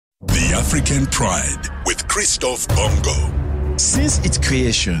The African Pride with Christophe Bongo. Since its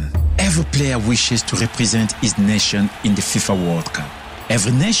creation, every player wishes to represent his nation in the FIFA World Cup.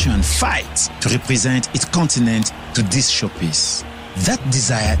 Every nation fights to represent its continent to this showpiece. That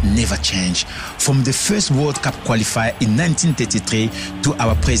desire never changed from the first World Cup qualifier in 1933 to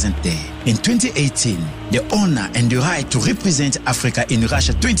our present day. In 2018, the honor and the right to represent Africa in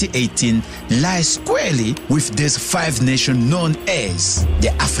Russia 2018 lies squarely with these 5 nations known as the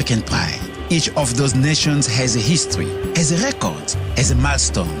African Pride. Each of those nations has a history, has a record, has a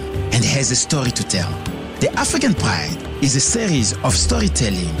milestone, and has a story to tell. The African Pride is a series of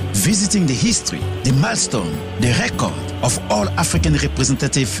storytelling visiting the history, the milestone, the record of all African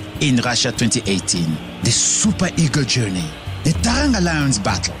representatives in Russia 2018, the Super Eagle journey, the Taranga Lions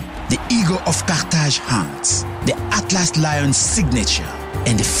battle, the Eagle of Carthage hunts, the Atlas Lion signature,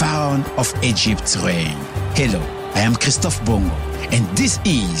 and the Pharaoh of Egypt's reign. Hello, I am Christophe Bongo, and this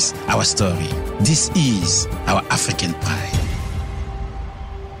is our story. This is our African Pride.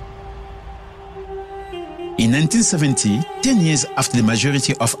 In 1970, 10 years after the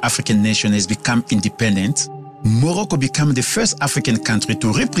majority of African nations has become independent, Morocco became the first African country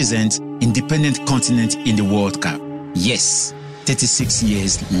to represent independent continent in the World Cup. Yes, 36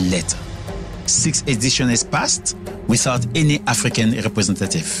 years later. 6 editions has passed without any African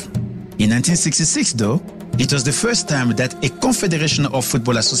representative. In 1966, though, it was the first time that a Confederation of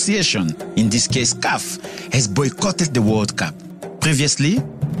Football Association, in this case CAF, has boycotted the World Cup. Previously,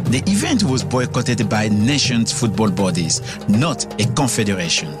 the event was boycotted by nations' football bodies, not a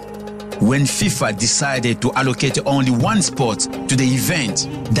confederation. When FIFA decided to allocate only one sport to the event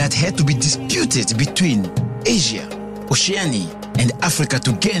that had to be disputed between Asia, Oceania, and Africa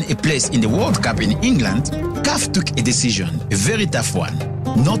to gain a place in the World Cup in England, CAF took a decision, a very tough one,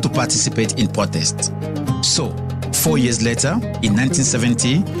 not to participate in protest. So, 4 years later, in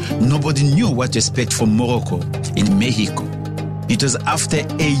 1970, nobody knew what to expect from Morocco in Mexico. It was after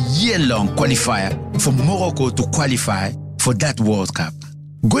a year-long qualifier for Morocco to qualify for that World Cup.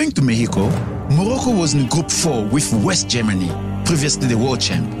 Going to Mexico, Morocco was in Group 4 with West Germany, previously the world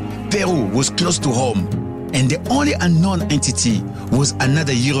champ. Peru was close to home, and the only unknown entity was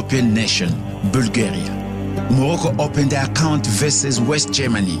another European nation, Bulgaria. Morocco opened their account versus West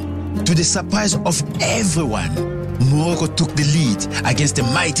Germany. To the surprise of everyone, Morocco took the lead against the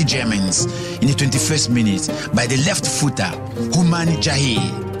mighty Germans in the 21st minute by the left footer, Houmani Jahir.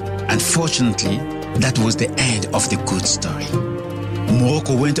 Unfortunately, that was the end of the good story.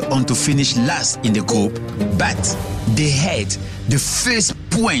 Morocco went on to finish last in the group, but they had the first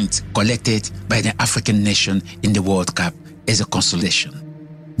point collected by the African nation in the World Cup as a consolation.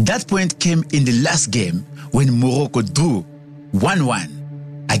 That point came in the last game when Morocco drew 1-1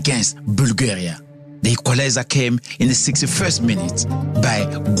 against Bulgaria. The equalizer came in the 61st minute by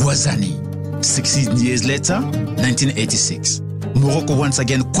Guazani. 16 years later, 1986. Morocco once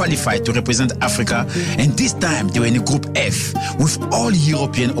again qualified to represent Africa, and this time they were in Group F with all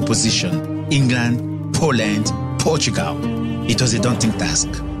European opposition, England, Poland, Portugal. It was a daunting task.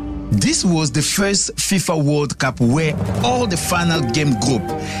 This was the first FIFA World Cup where all the final game group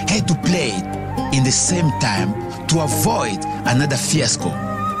had to play in the same time to avoid another fiasco.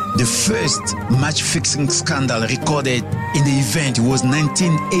 The first match-fixing scandal recorded in the event was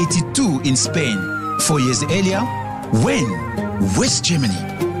 1982 in Spain, 4 years earlier, when West Germany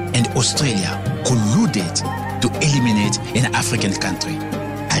and Australia colluded to eliminate an African country,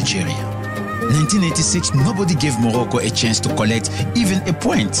 Algeria. 1986, nobody gave Morocco a chance to collect even a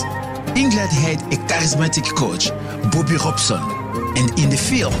point. England had a charismatic coach, Bobby Robson, and in the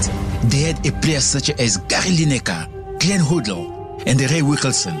field, they had a player such as Gary Lineker, Glenn Hoddle, and Ray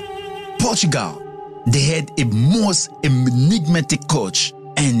Wilkinson. Portugal, they had a most enigmatic coach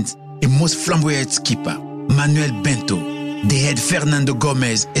and a most flamboyant skipper, Manuel Bento. They had Fernando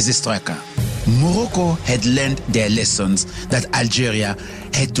Gomez as a striker. Morocco had learned their lessons that Algeria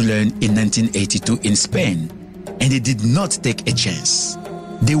had to learn in 1982 in Spain, and they did not take a chance.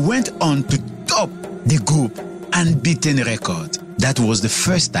 They went on to top the group unbeaten record. That was the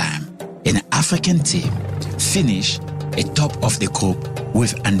first time an African team finished atop of the group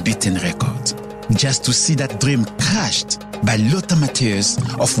with unbeaten record. Just to see that dream crushed by Lothar Matthäus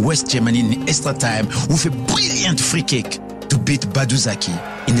of West Germany in extra time with a brilliant free kick to beat Baduzaki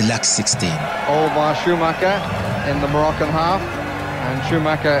in the last 16. All by Schumacher in the Moroccan half, and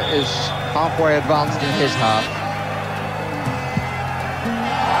Schumacher is halfway advanced in his half.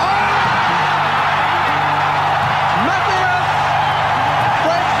 Matthäus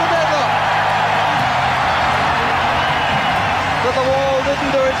breaks the deadlock, but the wall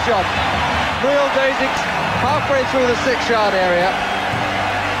didn't do its job. Real Daisics halfway through the 6-yard area.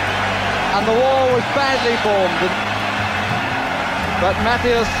 and the wall was badly formed. But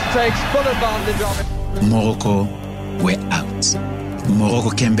Matthias takes full advantage of it. Morocco were out. Morocco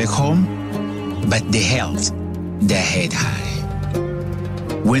came back home, but they held their head high.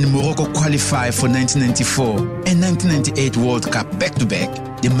 When Morocco qualified for 1994 and 1998 World Cup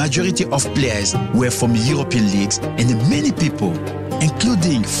back-to-back, the majority of players were from European leagues, and many people,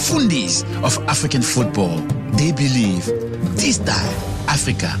 including fundis of African football, they believe this time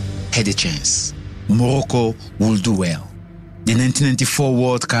Africa had a chance. Morocco will do well. The 1994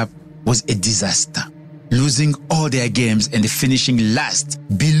 World Cup was a disaster, losing all their games and finishing last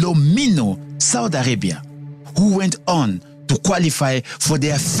below Mino, Saudi Arabia, who went on to qualify for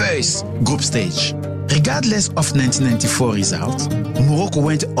their first group stage. Regardless of 1994 results, Morocco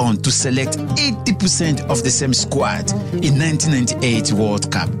went on to select 80% of the same squad in 1998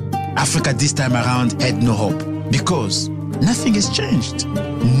 World Cup. Africa this time around had no hope because nothing has changed.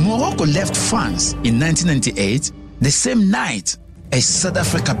 Morocco left France in 1998 the same night as South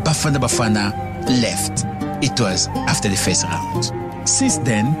Africa Bafana Bafana left. It was after the first round. Since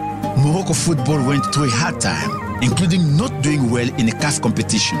then, Morocco football went through a hard time, including not doing well in the CAF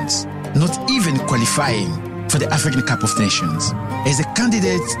competitions, not even qualifying for the African Cup of Nations. As a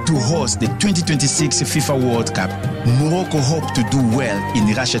candidate to host the 2026 FIFA World Cup, Morocco hoped to do well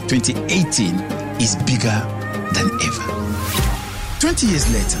in Russia 2018 is bigger than ever. 20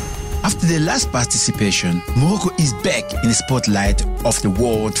 years later, after the last participation, Morocco is back in the spotlight of the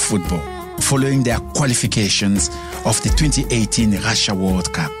world football, following their qualifications of the 2018 Russia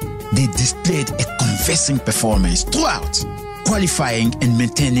World Cup. They displayed a convincing performance throughout, qualifying and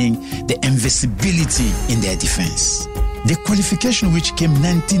maintaining the invincibility in their defense. The qualification, which came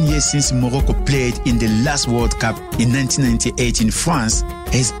 19 years since Morocco played in the last World Cup in 1998 in France,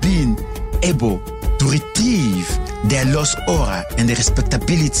 has been able to retrieve their lost aura and the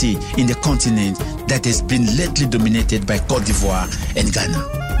respectability in the continent that has been lately dominated by Côte d'Ivoire and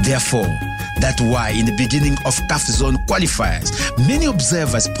Ghana. Therefore, that's why in the beginning of CAF zone qualifiers, many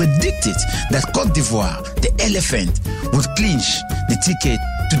observers predicted that Côte d'Ivoire, the elephant, would clinch the ticket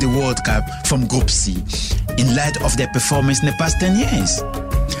to the World Cup from Group C in light of their performance in the past 10 years.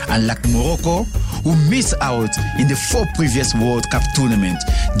 Unlike Morocco, who missed out in the 4 previous World Cup tournaments: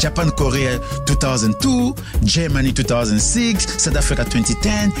 Japan-Korea 2002, Germany 2006, South Africa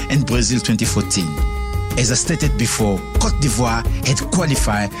 2010, and Brazil 2014. As I stated before, Côte d'Ivoire had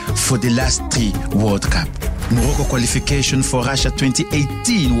qualified for the last 3 World Cup. Morocco qualification for Russia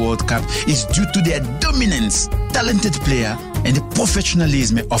 2018 World Cup is due to their dominance, talented player, and the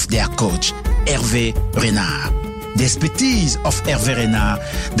professionalism of their coach, Hervé Renard. The expertise of Hervé Renard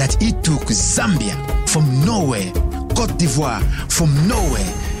that he took Zambia from nowhere, Côte d'Ivoire from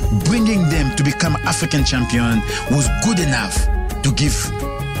nowhere, bringing them to become African champion was good enough to give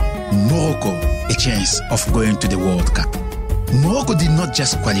Morocco a chance of going to the World Cup. Morocco did not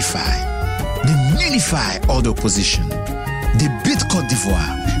just qualify, they nullified all the opposition. They beat Côte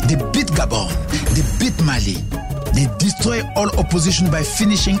d'Ivoire, they beat Gabon, they beat Mali. They destroyed all opposition by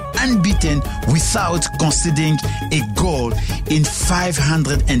finishing unbeaten without conceding a goal in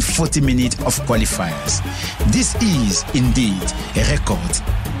 540 minutes of qualifiers. This is indeed a record.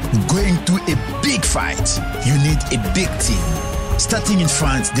 Going to a big fight, you need a big team. Starting in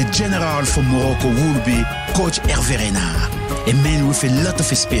France, the general for Morocco will be Coach Hervé Renard, a man with a lot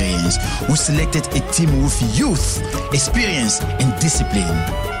of experience who selected a team with youth, experience and discipline.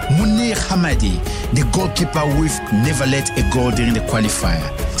 Mounir Hamadi, the goalkeeper with never let a goal during the qualifier.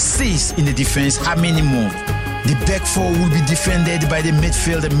 6 in the defense, Hamini Mour. The back 4 will be defended by the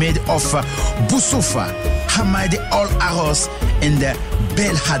midfielder made of Boussoufa, Hamadi Al-Aros and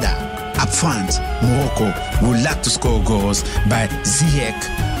Bel Hada. Up front, Morocco will like to score goals by Ziyech,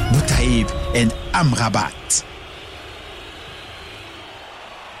 Boutaib and Amrabat.